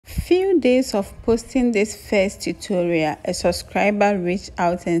Few days of posting this first tutorial, a subscriber reached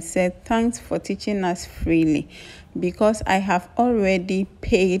out and said thanks for teaching us freely because I have already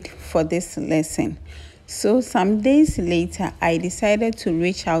paid for this lesson. So some days later, I decided to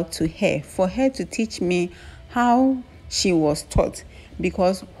reach out to her for her to teach me how she was taught,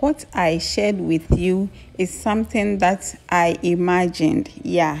 because what I shared with you is something that I imagined.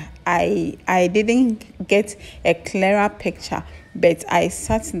 I didn't get a clearer picture, but I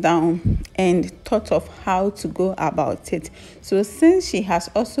sat down and thought of how to go about it. So since she has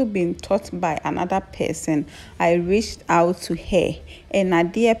also been taught by another person, I reached out to her, and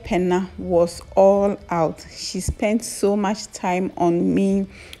Nadia Penna was all out. She spent so much time on me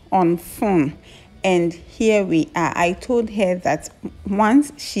on phone. And here we are. I told her that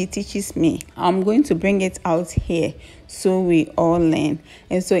once she teaches me, I'm going to bring it out here so we all learn.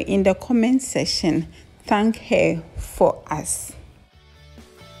 And so in the comment section, thank her for us.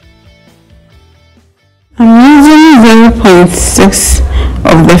 I'm using 0.6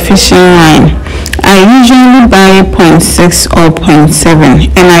 of the fishing line. I usually buy 0.6 or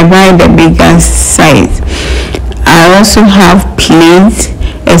 0.7 and I buy the bigger size. I also have plates,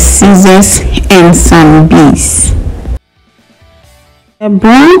 scissors and some beads. The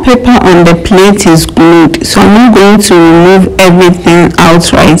brown paper on the plate is glued, so I'm not going to remove everything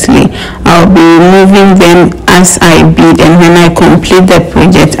outrightly. I'll be removing them as I bead, and when I complete the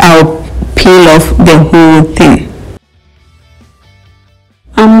project, I'll peel off the whole thing.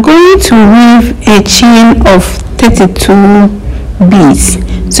 I'm going to weave a chain of 32 beads,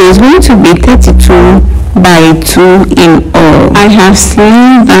 so it's going to be 32 by 2 in all. I have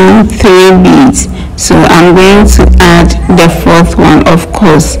slimmed down 3 beads, so I'm going to add the 4th one, of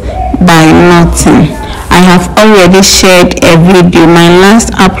course, by knotting. I have already shared a video. My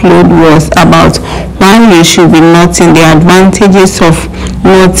last upload was about why you should be knotting, the advantages of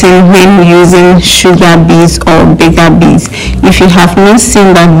knotting when using sugar beads or bigger beads. If you have not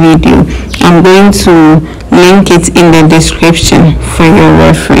seen that video, I'm going to link it in the description for your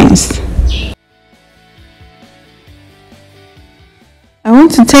reference. I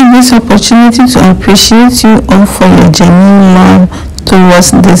want to take this opportunity to appreciate you all for your genuine love towards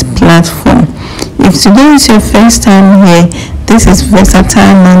this platform. If today is your first time here, this is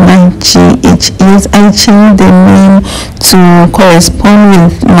Versatile Mama GH. Yes, I changed the name to correspond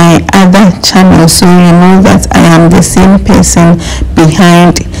with my other channel, so you know that I am the same person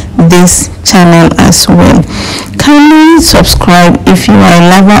behind this channel as well. Kindly subscribe if you are a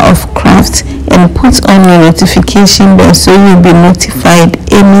lover of craft, and put on your notification bell so you'll be notified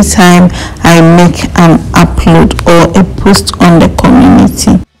anytime I make an upload or a post on the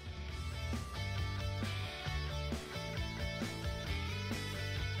community.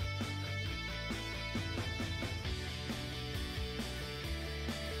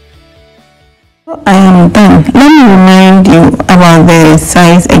 I am done. Let me remind you about the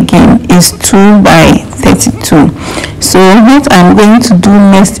size again. It's 2 by 32. So what I'm going to do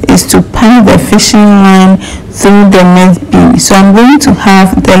next is to pass the fishing line through the next bead. So I'm going to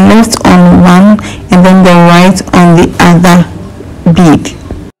have the left on one and then the right on the other bead.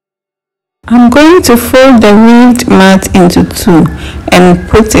 I'm going to fold the weaved mat into 2 and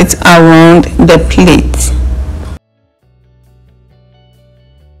put it around the plate.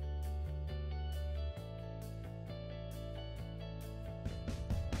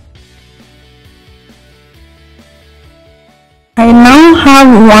 I now have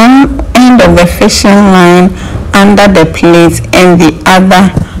one end of the fishing line under the plate and the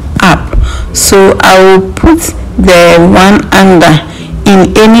other up. So I will put the one under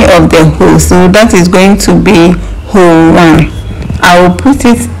in any of the holes. So that is going to be hole 1. I will put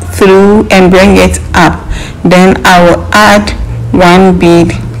it through and bring it up. Then I will add 1 bead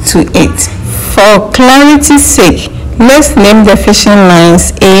to it. For clarity's sake, let's name the fishing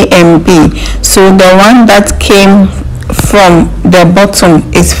lines A and B. So the one that came from the bottom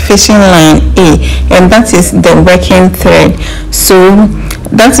is fishing line A, and that is the working thread. So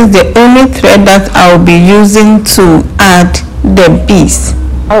that is the only thread that I'll be using to add the beads.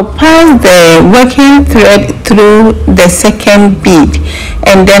 I'll pass the working thread through the second bead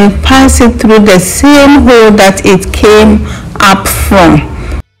and then pass it through the same hole that it came up from.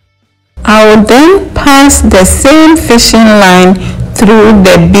 I will then pass the same fishing line through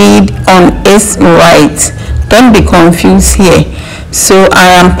the bead on its right. Don't be confused here. So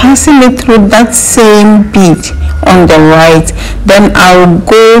I am passing it through that same bead on the right. Then I will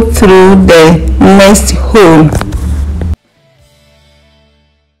go through the next hole.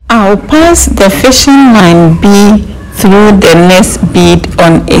 I'll pass the fishing line B through the next bead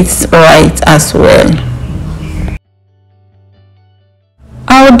on its right as well.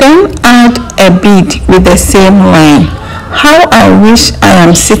 I'll then add a bead with the same line. How I wish I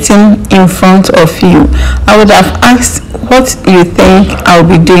am sitting in front of you. I would have asked what you think I'll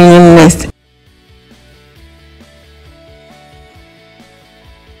be doing next.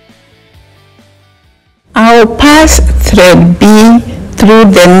 I'll pass thread B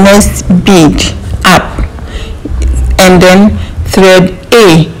through the next bead up, and then thread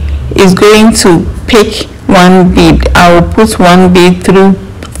A is going to pick one bead. I will put one bead through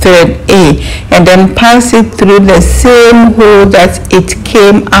thread A and then pass it through the same hole that it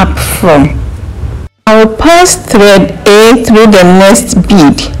came up from. I will pass thread A through the next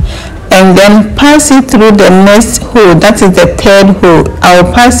bead and then pass it through the next hole, that is the third hole. I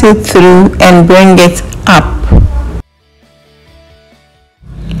will pass it through and bring it up.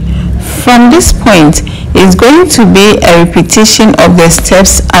 From this point, it's going to be a repetition of the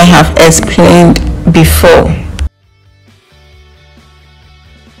steps I have explained before.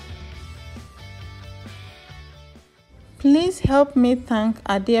 Please help me thank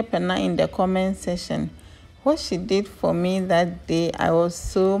Adia Pena in the comment section. What she did for me that day, I was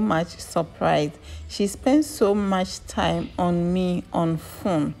so much surprised. She spent so much time on me on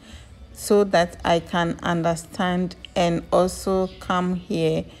phone so that I can understand and also come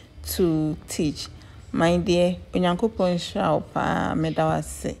here to teach. My dear, Onyankopon hira pa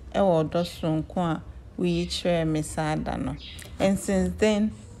medawase ewo dosronko a we chere mesada no. And since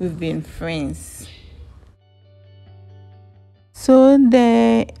then we've been friends. So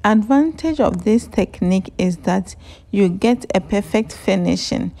the advantage of this technique is that you get a perfect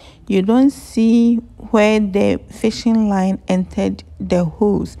finishing. You don't see where the fishing line entered the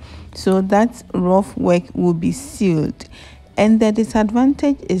holes, so that rough work will be sealed. And the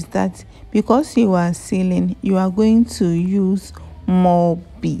disadvantage is that because you are sealing, you are going to use more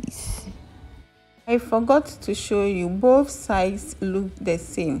beads. I forgot to show you, both sides look the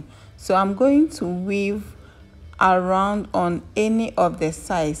same, so I'm going to weave around on any of the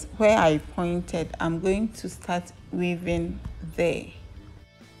sides where I pointed. I'm going to start weaving there.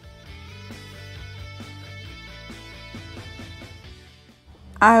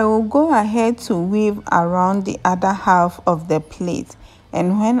 I will go ahead to weave around the other half of the plate,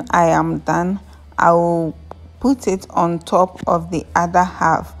 and when I am done, I will put it on top of the other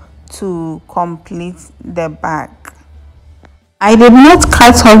half to complete the back. I did not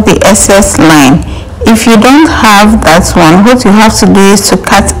cut off the excess line. If you don't have that one, what you have to do is to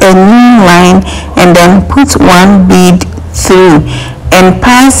cut a new line and then put one bead through and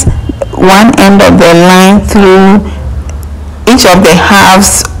pass one end of the line through each of the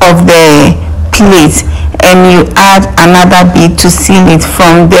halves of the plate, and you add another bead to seal it.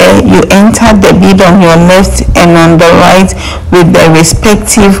 From there, you enter the bead on your left and on the right with the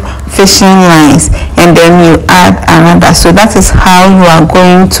respective fishing lines, and then you add another. So that is how you are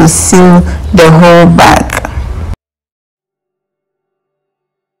going to seal the whole bag.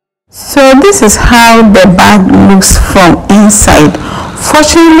 So this is how the bag looks from inside.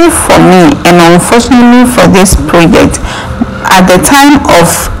 Fortunately for me and unfortunately for this project, at the time of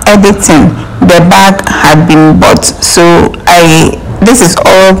editing, the bag had been bought, so this is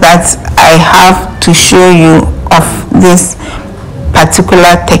all that I have to show you of this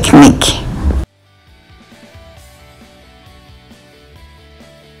particular technique.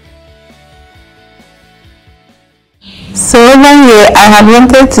 So over here, I had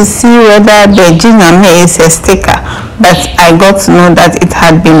wanted to see whether the jiname is a sticker, but I got to know that it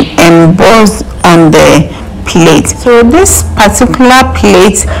had been embossed on the plate. So this particular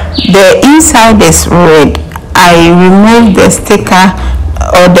plate, the inside is red. I removed the sticker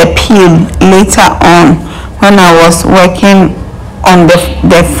or the peel later on when I was working on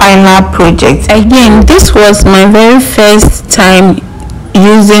the final project. Again, this was my very first time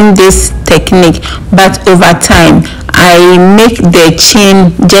using this technique, but over time I make the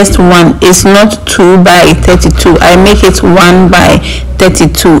chain just one. It's not 2 by 32. I make it 1 by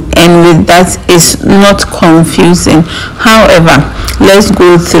 32, and with that it's not confusing. However, let's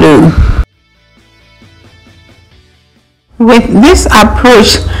go through. With this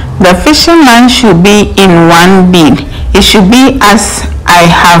approach, the fishing line should be in one bead. It should be as I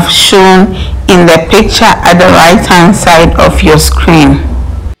have shown in the picture at the right hand side of your screen.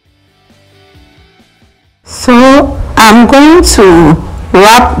 So I'm going to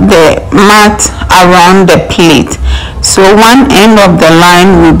wrap the mat around the plate. So one end of the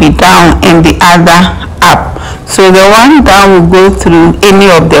line will be down and the other up. So the one down will go through any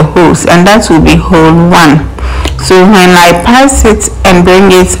of the holes, and that will be hole 1. So when I pass it and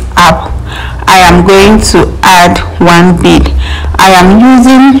bring it up, I am going to add one bead. I am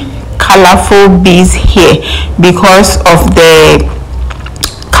using colorful beads here because of the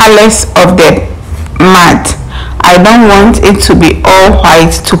colors of the mat. I don't want it to be all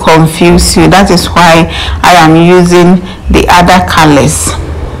white to confuse you. That is why I am using the other colors.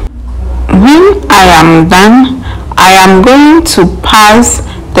 When I am done, I am going to pass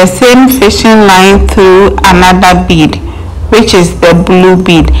the same fishing line through another bead, which is the blue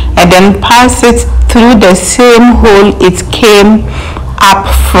bead, and then pass it through the same hole it came up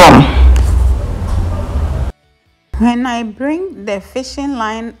from. When I bring the fishing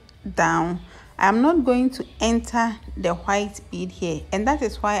line down, I'm not going to enter the white bead here, and that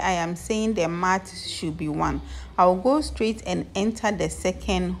is why I am saying the mat should be one. I'll go straight and enter the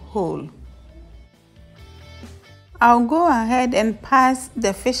second hole. I'll go ahead and pass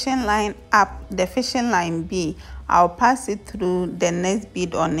the fishing line up, the fishing line B. I'll pass it through the next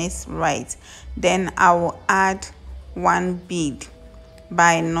bead on its right. Then I will add one bead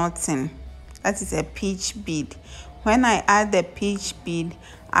by knotting. That is a peach bead. When I add the peach bead,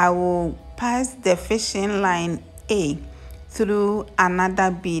 I will pass the fishing line A through another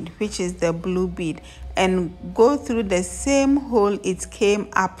bead, which is the blue bead, and go through the same hole it came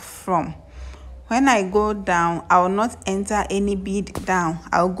up from. When I go down, I will not enter any bead down.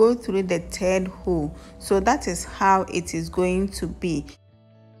 I'll go through the third hole. So that is how it is going to be.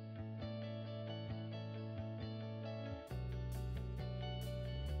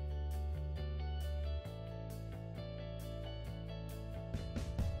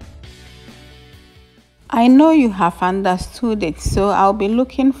 I know you have understood it, so I'll be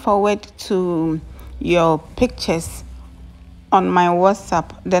looking forward to your pictures on my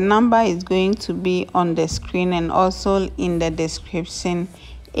WhatsApp. The number is going to be on the screen and also in the description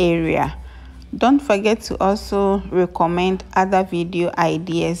area. Don't forget to also recommend other video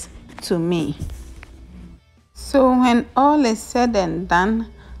ideas to me. So when all is said and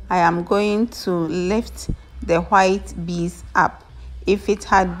done, I am going to lift the white beads up. If it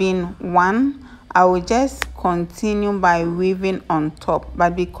had been one, I will just continue by weaving on top,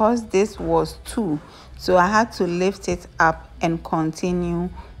 but because this was two, so I had to lift it up and continue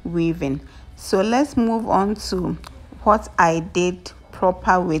weaving. So let's move on to what I did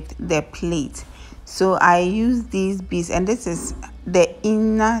proper with the plate. So I use these beads, and this is the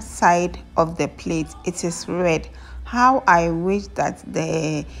inner side of the plate. It is red. How I wish that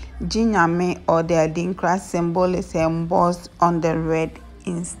the Jinyame or the Adinkra symbol is embossed on the red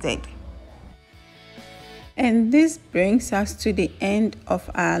instead. And this brings us to the end of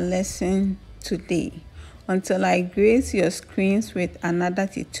our lesson today. Until I grace your screens with another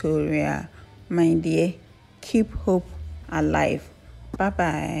tutorial, my dear, keep hope alive. Bye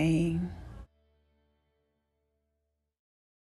bye.